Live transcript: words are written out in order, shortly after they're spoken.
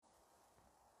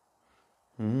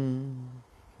Hello,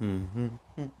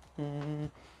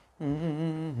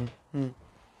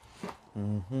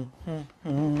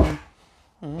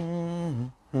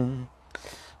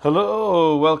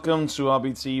 welcome to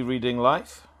RBT Reading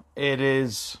Life. It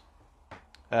is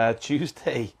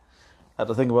Tuesday. Had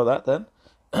to think about that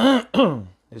then.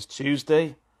 It's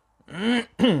Tuesday.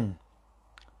 And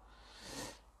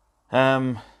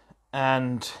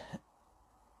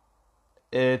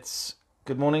it's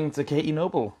good morning to Katie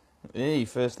Noble. Hey,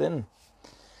 first in.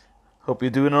 Hope you're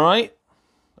doing alright.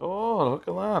 Oh, look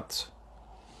at that.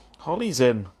 Holly's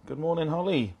in. Good morning,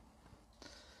 Holly.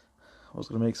 I was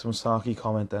going to make some sarky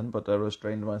comment then, but I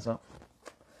restrained myself.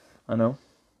 I know.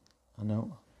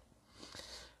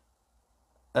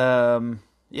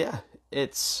 Yeah,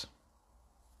 it's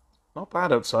not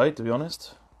bad outside, to be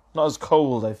honest. Not as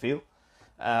cold, I feel,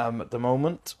 at the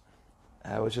moment,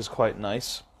 which is quite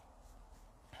nice.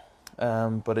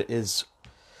 But it is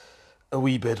a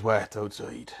wee bit wet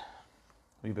outside.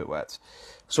 A wee bit wet.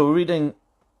 So we're reading...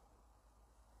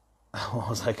 What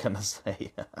was I going to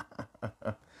say?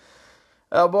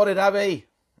 Oh, morning, Abby.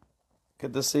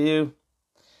 Good to see you.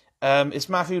 It's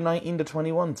Matthew 19 to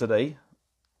 21 today.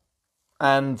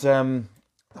 And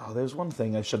there's one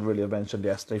thing I should really have mentioned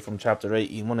yesterday from chapter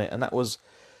 18, wasn't it? And that was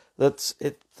that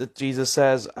Jesus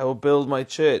says, I will build my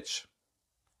church.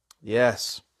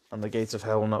 Yes. And the gates of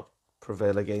hell will not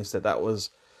prevail against it.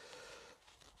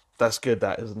 That's good,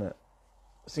 that, isn't it?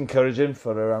 It's encouraging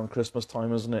for around Christmas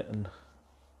time, isn't it? And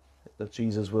that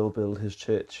Jesus will build his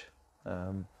church.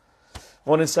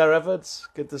 Morning, Sarah Everts.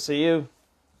 Good to see you.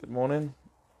 Good morning.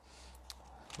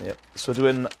 Yep. So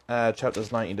we're doing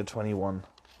chapters 19 to 21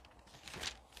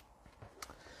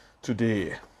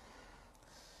 today.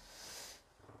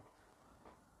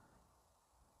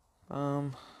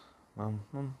 Morning,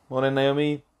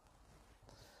 Naomi.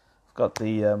 I've got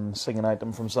the singing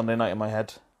item from Sunday night in my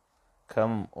head.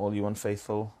 Come, all you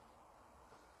unfaithful.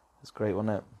 It's great,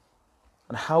 wasn't it?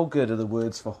 And how good are the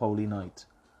words for Holy Night?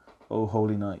 Oh,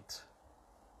 Holy Night.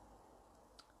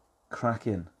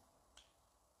 Cracking.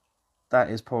 That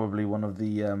is probably one of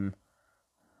the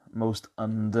most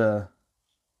underplayed,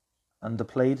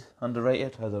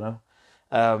 underrated, I don't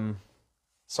know,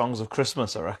 songs of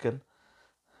Christmas, I reckon.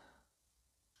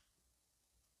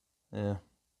 Yeah.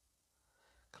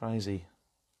 Crazy.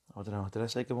 I don't know. Did I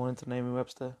say good morning to Naomi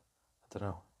Webster? I don't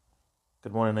know.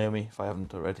 Good morning, Naomi, if I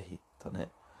haven't already done it.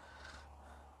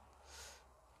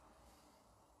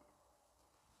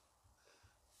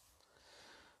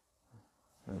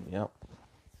 Yep.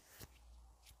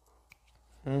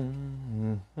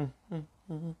 I'm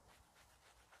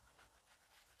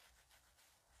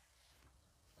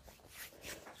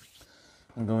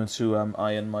going to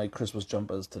iron my Christmas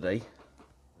jumpers today.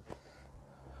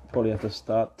 Probably have to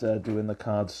start doing the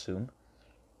cards soon.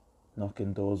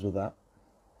 Knocking doors with that.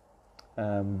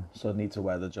 So I need to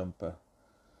wear the jumper.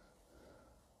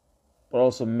 But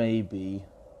also maybe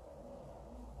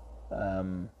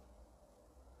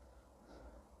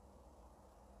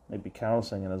carol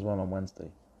singing as well on Wednesday.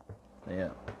 Yeah.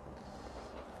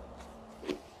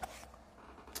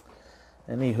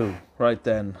 Anywho, right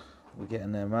then, we're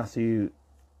getting there. Matthew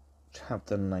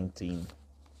chapter 19.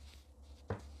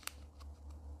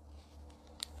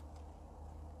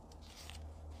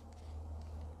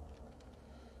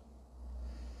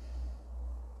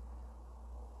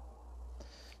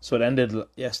 So it ended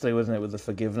yesterday, wasn't it, with the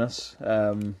forgiveness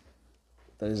that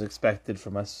is expected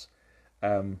from us.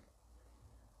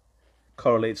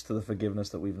 Correlates to the forgiveness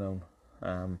that we've known.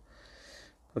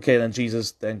 Okay, then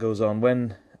Jesus then goes on.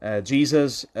 When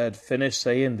Jesus had finished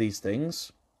saying these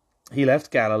things, he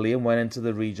left Galilee and went into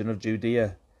the region of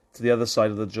Judea, to the other side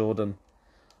of the Jordan.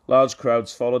 Large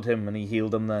crowds followed him, and he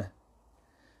healed them there.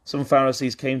 Some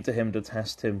Pharisees came to him to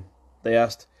test him. They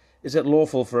asked, "Is it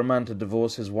lawful for a man to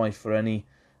divorce his wife for any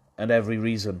and every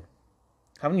reason?"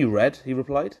 "Haven't you read," he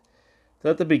replied, "that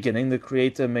at the beginning the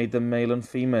Creator made them male and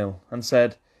female, and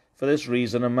said, 'For this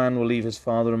reason a man will leave his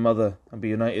father and mother and be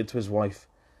united to his wife,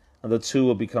 and the two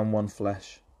will become one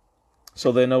flesh.'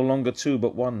 So they are no longer two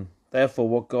but one. Therefore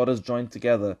what God has joined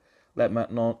together, let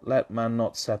man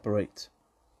not separate."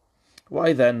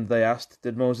 "Why then," they asked,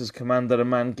 "did Moses command that a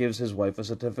man gives his wife a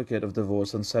certificate of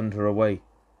divorce and send her away?"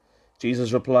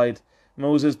 Jesus replied,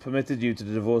 "Moses permitted you to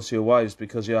divorce your wives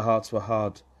because your hearts were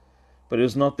hard. But it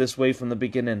was not this way from the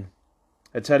beginning.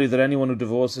 I tell you that anyone who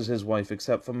divorces his wife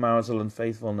except for marital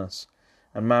unfaithfulness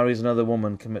and marries another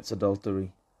woman commits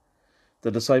adultery."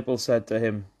 The disciples said to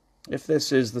him, "If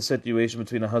this is the situation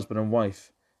between a husband and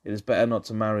wife, it is better not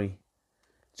to marry."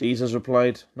 Jesus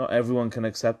replied, "Not everyone can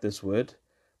accept this word,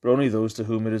 but only those to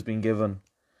whom it has been given.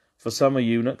 For some are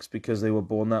eunuchs because they were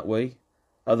born that way,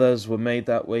 Others were made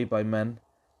that way by men,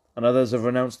 and others have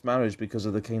renounced marriage because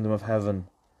of the kingdom of heaven.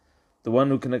 The one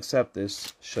who can accept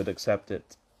this should accept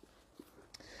it."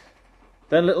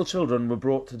 Then little children were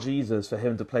brought to Jesus for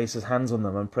him to place his hands on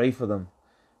them and pray for them.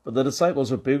 But the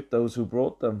disciples rebuked those who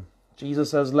brought them.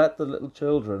 Jesus says, "Let the little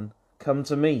children come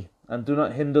to me, and do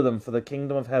not hinder them, for the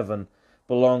kingdom of heaven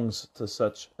belongs to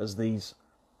such as these."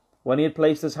 When he had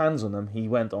placed his hands on them, he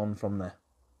went on from there.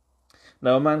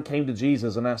 Now a man came to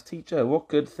Jesus and asked, "Teacher, what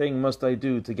good thing must I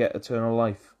do to get eternal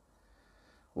life?"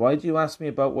 "Why do you ask me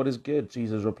about what is good?"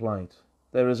 Jesus replied.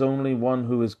 "There is only one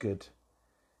who is good.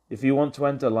 If you want to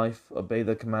enter life, obey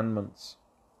the commandments."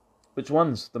 "Which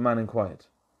ones?" the man inquired.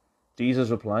 Jesus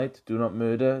replied, "Do not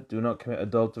murder, do not commit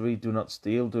adultery, do not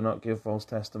steal, do not give false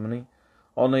testimony.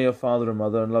 Honor your father and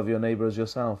mother, and love your neighbor as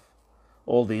yourself."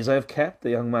 "All these I have kept,"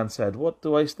 the young man said. "What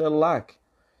do I still lack?"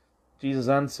 Jesus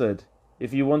answered,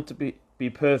 "If you want to be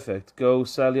perfect, go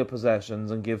sell your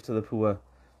possessions and give to the poor,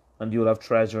 and you will have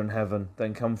treasure in heaven.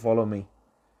 Then come follow me."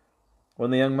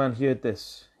 When the young man heard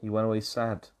this, he went away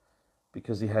sad,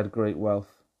 because he had great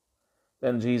wealth.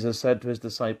 Then Jesus said to his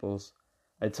disciples,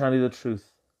 "I tell you the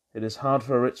truth, it is hard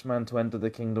for a rich man to enter the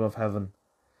kingdom of heaven.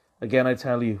 Again I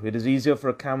tell you, it is easier for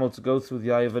a camel to go through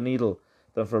the eye of a needle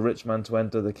than for a rich man to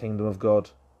enter the kingdom of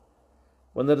God."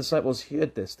 When the disciples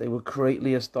heard this, they were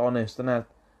greatly astonished and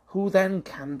asked, "Who then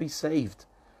can be saved?"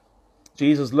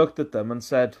 Jesus looked at them and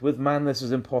said, "With man this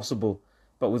is impossible,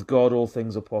 but with God all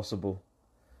things are possible."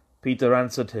 Peter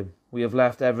answered him, "We have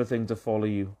left everything to follow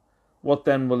you. What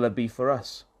then will there be for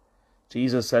us?"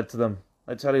 Jesus said to them,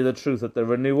 "I tell you the truth, at the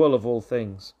renewal of all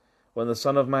things, when the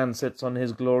Son of Man sits on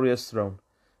his glorious throne,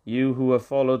 you who have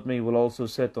followed me will also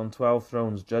sit on 12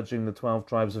 thrones, judging the 12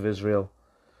 tribes of Israel.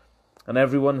 And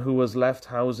everyone who has left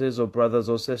houses or brothers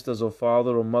or sisters or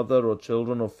father or mother or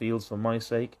children or fields for my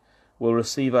sake will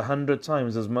receive 100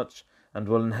 times as much and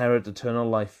will inherit eternal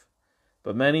life.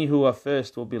 But many who are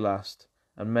first will be last,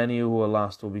 and many who are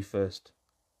last will be first.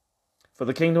 For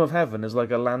the kingdom of heaven is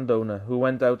like a landowner who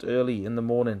went out early in the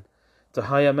morning to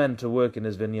hire men to work in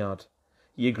his vineyard.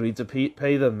 He agreed to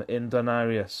pay them a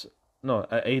denarius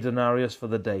for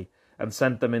the day, and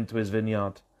sent them into his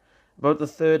vineyard. About the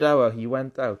 3rd hour he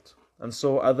went out and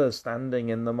saw others standing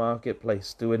in the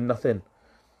marketplace doing nothing.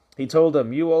 He told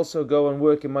them, "You also go and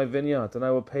work in my vineyard, and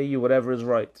I will pay you whatever is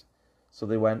right." So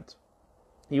they went.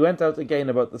 He went out again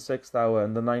about the 6th hour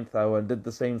and the 9th hour and did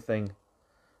the same thing.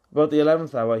 About the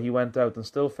 11th hour he went out and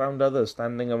still found others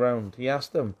standing around. He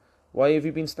asked them, "Why have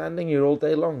you been standing here all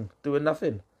day long, doing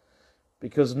nothing?"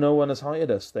 "Because no one has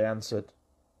hired us," they answered.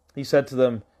 He said to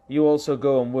them, "You also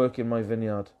go and work in my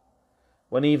vineyard."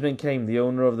 When evening came, the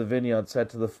owner of the vineyard said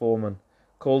to the foreman,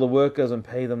 "Call the workers and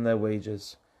pay them their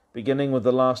wages, beginning with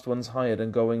the last ones hired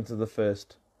and going to the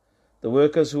first." The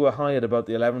workers who were hired about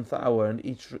the 11th hour and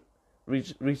each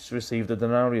received a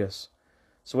denarius.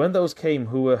 So when those came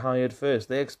who were hired first,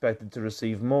 they expected to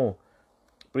receive more.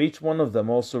 But each one of them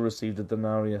also received a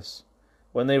denarius.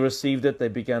 When they received it, they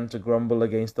began to grumble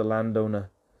against the landowner.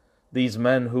 "These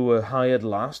men who were hired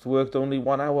last worked only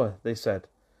 1 hour," they said,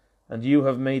 "and you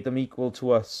have made them equal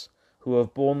to us, who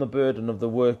have borne the burden of the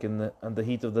work and the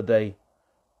heat of the day."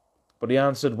 But he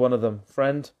answered one of them,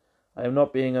 "Friend, I am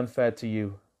not being unfair to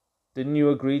you. Didn't you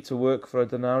agree to work for a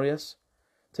denarius?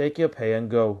 Take your pay and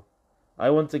go. I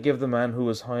want to give the man who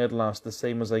was hired last the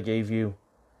same as I gave you.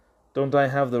 Don't I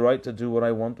have the right to do what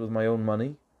I want with my own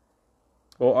money?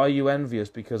 Or are you envious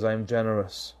because I am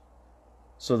generous?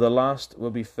 So the last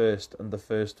will be first, and the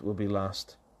first will be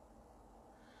last."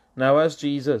 Now as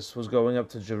Jesus was going up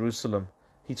to Jerusalem,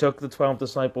 he took the 12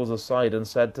 disciples aside and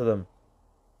said to them,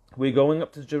 "We're going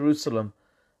up to Jerusalem,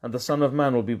 and the Son of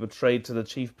Man will be betrayed to the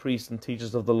chief priests and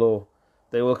teachers of the law.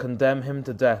 They will condemn him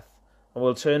to death, and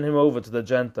will turn him over to the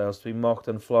Gentiles to be mocked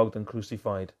and flogged and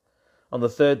crucified. On the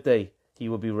 3rd day he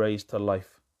will be raised to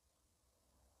life."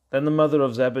 Then the mother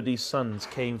of Zebedee's sons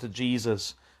came to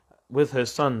Jesus with her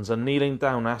sons, and kneeling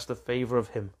down asked a favour of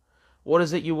him. "What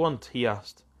is it you want?" he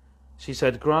asked. She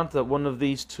said, "Grant that one of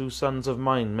these 2 sons of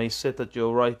mine may sit at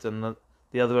your right and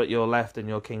the other at your left in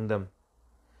your kingdom."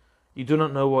 "You do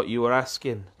not know what you are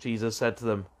asking," Jesus said to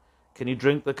them. "Can you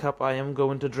drink the cup I am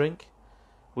going to drink?"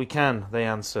 "We can," they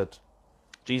answered.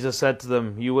 Jesus said to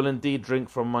them, "You will indeed drink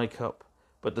from my cup,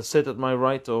 but to sit at my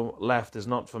right or left is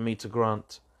not for me to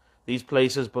grant. These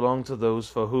places belong to those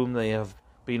for whom they have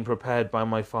been prepared by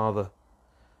my Father."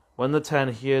 When the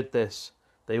 10 heard this,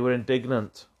 they were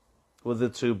indignant with the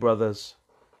 2 brothers.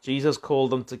 Jesus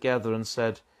called them together and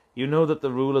said, "You know that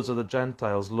the rulers of the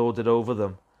Gentiles lord it over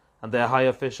them, and their high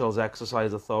officials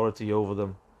exercise authority over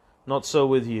them. Not so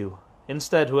with you.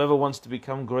 Instead, whoever wants to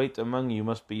become great among you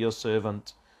must be your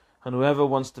servant. and whoever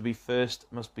wants to be first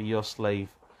must be your slave,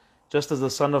 just as the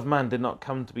Son of Man did not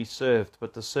come to be served,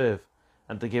 but to serve,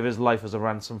 and to give his life as a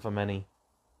ransom for many."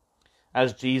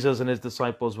 As Jesus and his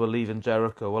disciples were leaving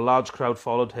Jericho, a large crowd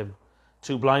followed him.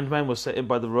 2 blind men were sitting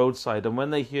by the roadside, and when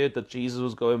they heard that Jesus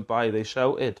was going by, they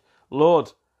shouted,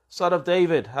 "Lord, Son of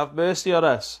David, have mercy on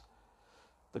us."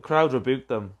 The crowd rebuked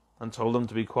them and told them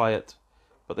to be quiet,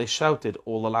 but they shouted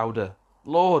all the louder,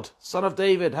 "Lord, Son of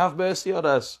David, have mercy on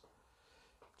us."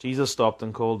 Jesus stopped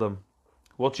and called them.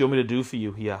 "What do you want me to do for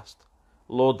you?" he asked.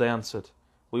 "Lord," they answered,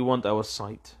 "we want our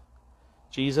sight."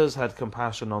 Jesus had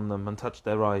compassion on them and touched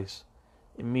their eyes.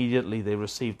 Immediately they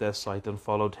received their sight and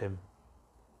followed him.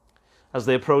 As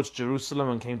they approached Jerusalem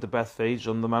and came to Bethphage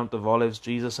on the Mount of Olives,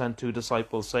 Jesus sent 2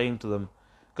 disciples, saying to them,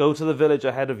 "Go to the village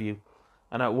ahead of you,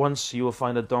 and at once you will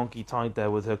find a donkey tied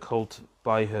there with her colt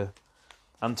by her.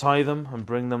 Untie them and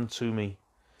bring them to me.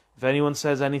 If anyone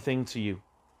says anything to you,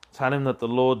 tell him that the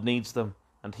Lord needs them,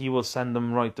 and he will send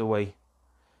them right away."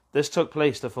 This took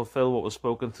place to fulfill what was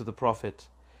spoken through the prophet.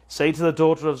 "Say to the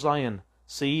daughter of Zion,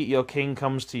 see, your king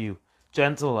comes to you,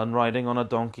 gentle and riding on a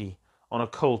donkey, on a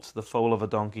colt, the foal of a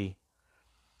donkey."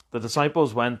 The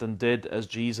disciples went and did as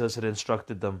Jesus had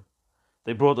instructed them.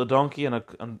 They brought the donkey and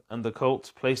the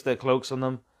colt, placed their cloaks on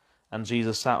them, and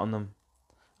Jesus sat on them.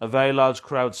 A very large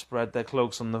crowd spread their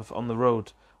cloaks on the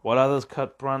road, while others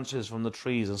cut branches from the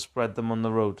trees and spread them on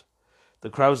the road. The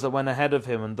crowds that went ahead of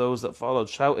him and those that followed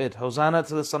shouted, "Hosanna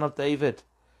to the Son of David!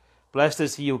 Blessed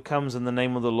is he who comes in the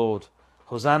name of the Lord!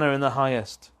 Hosanna in the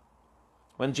highest!"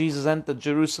 When Jesus entered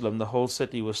Jerusalem, the whole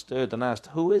city was stirred and asked,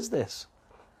 "Who is this?"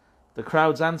 The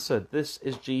crowds answered, "This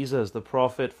is Jesus, the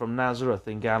prophet from Nazareth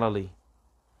in Galilee."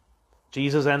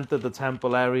 Jesus entered the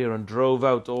temple area and drove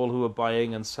out all who were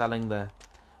buying and selling there.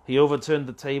 He overturned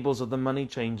the tables of the money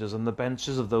changers and the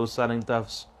benches of those selling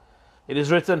doves. "It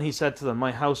is written," he said to them,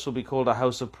 "My house will be called a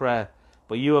house of prayer,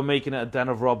 but you are making it a den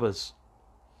of robbers."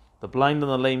 The blind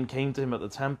and the lame came to him at the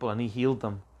temple, and he healed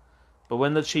them. But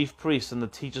when the chief priests and the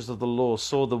teachers of the law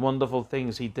saw the wonderful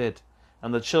things he did,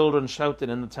 and the children shouted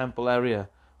in the temple area,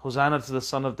 "Hosanna to the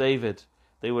Son of David,"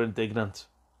 they were indignant.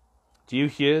 "Do you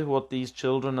hear what these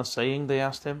children are saying?" they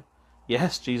asked him.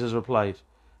 "Yes," Jesus replied.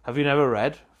 "Have you never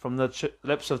read, 'From the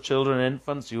lips of children and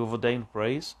infants you have ordained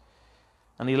praise'?"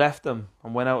 And he left them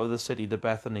and went out of the city to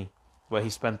Bethany, where he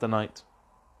spent the night.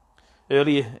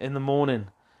 Early in the morning,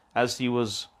 as he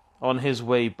was on his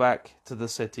way back to the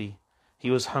city,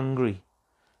 he was hungry.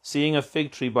 Seeing a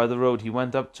fig tree by the road, he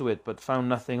went up to it, but found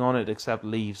nothing on it except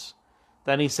leaves.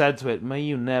 Then he said to it, "May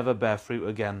you never bear fruit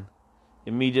again."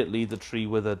 Immediately the tree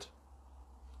withered.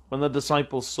 When the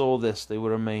disciples saw this, they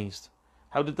were amazed.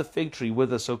 "How did the fig tree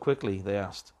wither so quickly?" they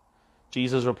asked.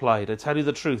 Jesus replied, "I tell you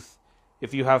the truth,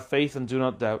 if you have faith and do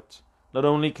not doubt, not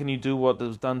only can you do what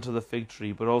was done to the fig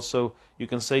tree, but also you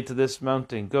can say to this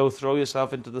mountain, 'Go, throw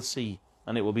yourself into the sea,'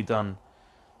 and it will be done.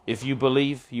 If you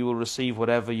believe, you will receive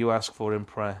whatever you ask for in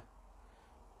prayer."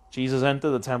 Jesus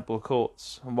entered the temple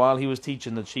courts, and while he was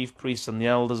teaching, the chief priests and the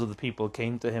elders of the people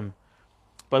came to him.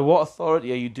 "By what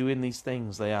authority are you doing these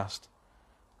things?" they asked.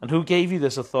 "And who gave you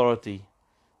this authority?"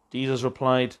 Jesus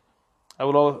replied, "I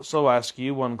will also ask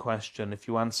you one question. If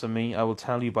you answer me, I will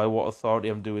tell you by what authority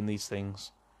I am doing these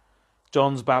things.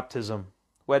 John's baptism,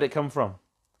 where did it come from?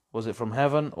 Was it from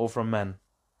heaven or from men?"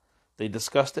 They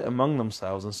discussed it among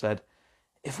themselves and said,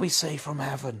 "If we say from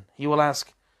heaven, he will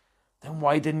ask, 'Then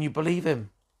why didn't you believe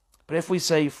him?' But if we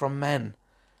say from men,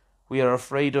 we are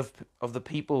afraid of the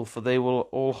people, for they will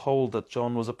all hold that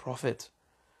John was a prophet."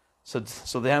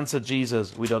 So they answered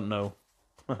Jesus, "We don't know."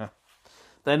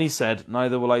 Then he said,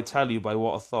 "Neither will I tell you by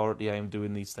what authority I am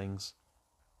doing these things."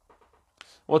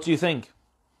 What do you think?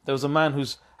 There was a man who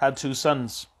had 2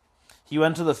 sons. He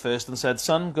went to the first and said,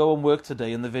 "Son, go and work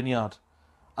today in the vineyard."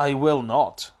 "I will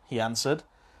not," he answered.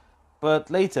 But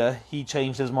later he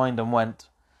changed his mind and went.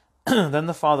 Then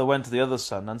the father went to the other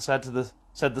son and said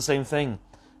the same thing.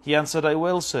 He answered, "I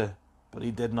will, sir," but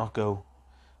he did not go.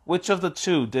 Which of the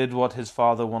 2 did what his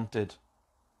father wanted?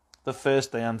 "The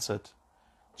first," they answered.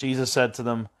 Jesus said to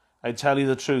them, "I tell you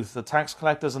the truth, the tax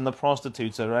collectors and the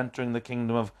prostitutes are entering the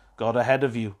kingdom of God ahead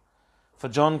of you. For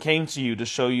John came to you to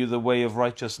show you the way of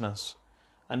righteousness,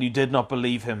 and you did not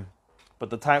believe him.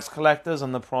 But the tax collectors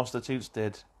and the prostitutes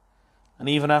did. And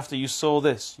even after you saw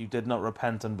this, you did not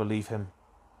repent and believe him."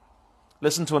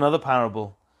 Listen to another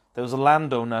parable. There was a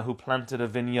landowner who planted a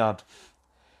vineyard.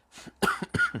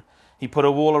 He put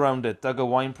a wall around it, dug a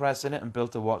winepress in it, and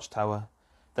built a watchtower.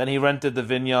 Then he rented the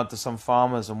vineyard to some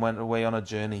farmers and went away on a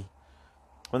journey.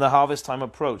 When the harvest time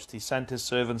approached, he sent his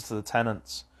servants to the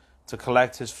tenants to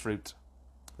collect his fruit.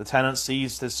 The tenants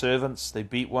seized his servants. They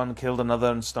beat one, killed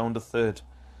another, and stoned a third.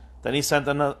 Then he sent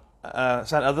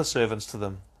sent other servants to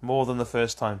them, more than the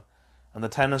first time, and the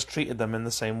tenants treated them in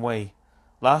the same way.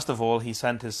 Last of all, he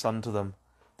sent his son to them.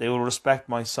 They will respect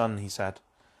my son, he said.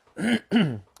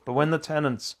 But when the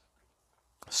tenants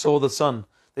saw the son,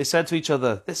 they said to each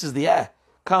other, this is the heir.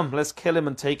 Come, let's kill him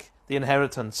and take the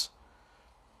inheritance.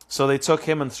 So they took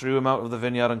him and threw him out of the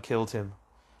vineyard and killed him.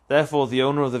 Therefore the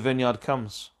owner of the vineyard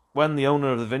comes. When the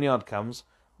owner of the vineyard comes,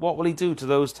 what will he do to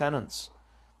those tenants?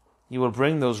 He will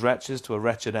bring those wretches to a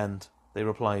wretched end, they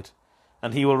replied,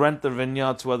 and he will rent the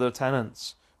vineyard to other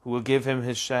tenants, who will give him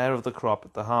his share of the crop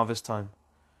at the harvest time.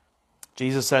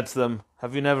 Jesus said to them,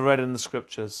 have you never read in the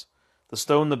scriptures, the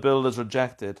stone the builders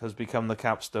rejected has become the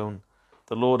capstone.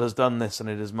 The Lord has done this, and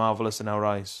it is marvelous in our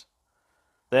eyes.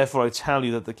 Therefore I tell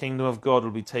you that the kingdom of God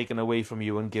will be taken away from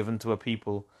you and given to a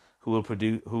people who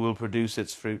will produce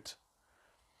its fruit.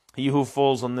 He who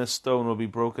falls on this stone will be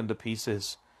broken to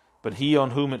pieces, but he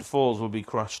on whom it falls will be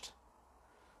crushed.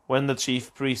 When the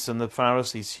chief priests and the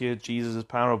Pharisees heard Jesus'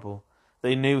 parable,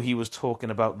 they knew he was talking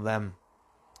about them.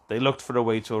 They looked for a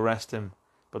way to arrest him,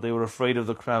 but they were afraid of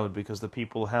the crowd because the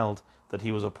people held that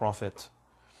he was a prophet.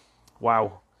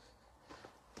 Wow.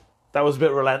 That was a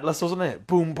bit relentless, wasn't it?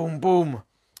 Boom, boom, boom.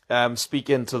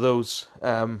 Speaking to those,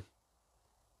 who,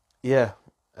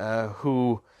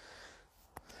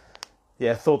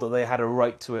 thought that they had a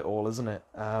right to it all, isn't it?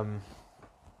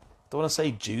 Don't want to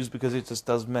say Jews because it just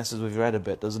does messes with your head a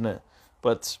bit, doesn't it?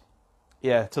 But,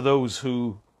 to those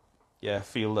who,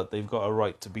 feel that they've got a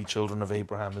right to be children of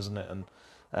Abraham, isn't it?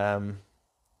 And,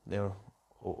 they're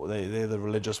the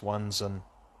religious ones and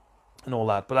all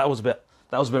that. But that was a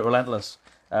bit relentless.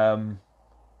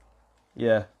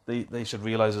 They should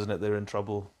realise, isn't it, they're in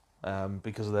trouble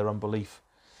because of their unbelief.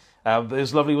 But it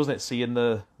was lovely, wasn't it, seeing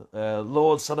the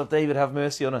Lord, Son of David, have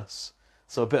mercy on us.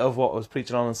 So a bit of what I was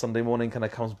preaching on Sunday morning kind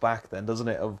of comes back then, doesn't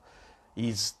it? Of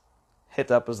he's hit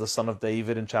up as the Son of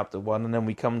David in chapter 1, and then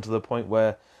we come to the point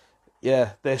where,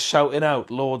 they're shouting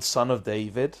out, Lord, Son of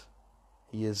David.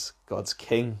 He is God's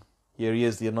King. Here he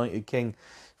is, the anointed King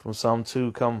from Psalm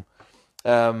 2 come.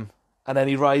 And then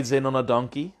he rides in on a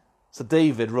donkey. So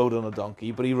David rode on a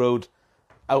donkey, but he rode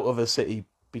out of a city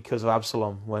because of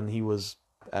Absalom when he was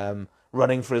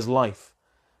running for his life.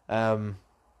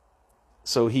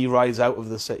 So he rides out of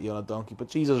the city on a donkey, but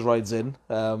Jesus rides in,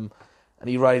 and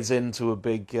he rides into a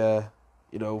big,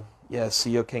 see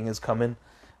your king is coming.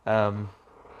 So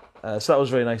that was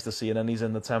very nice to see, and then he's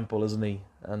in the temple, isn't he?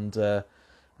 And, the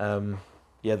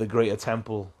greater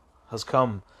temple has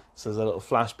come. So there's a little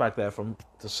flashback there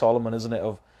to Solomon, isn't it,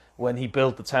 of when he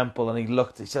built the temple, and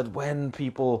he said, when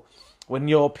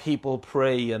your people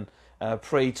pray and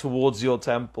pray towards your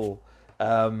temple,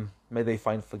 may they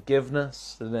find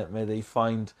forgiveness, isn't it? May they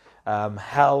find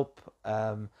help,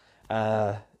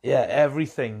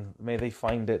 everything. May they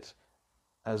find it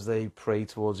as they pray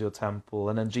towards your temple.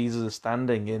 And then Jesus is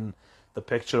standing in the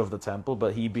picture of the temple,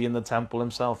 but he being the temple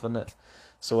himself, isn't it?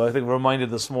 So I think we're reminded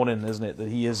this morning, isn't it, that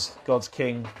he is God's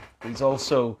King. He's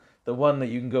also the one that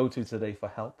you can go to today for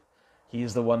help. He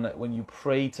is the one that when you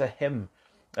pray to him,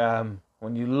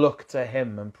 when you look to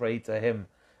him and pray to him,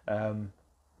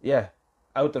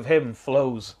 out of him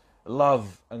flows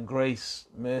love and grace,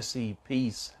 mercy,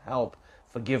 peace, help,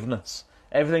 forgiveness.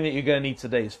 Everything that you're going to need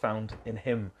today is found in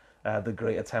him, the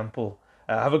greater temple.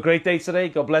 Have a great day today.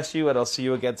 God bless you, and I'll see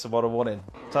you again tomorrow morning.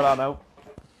 Ta-ra now.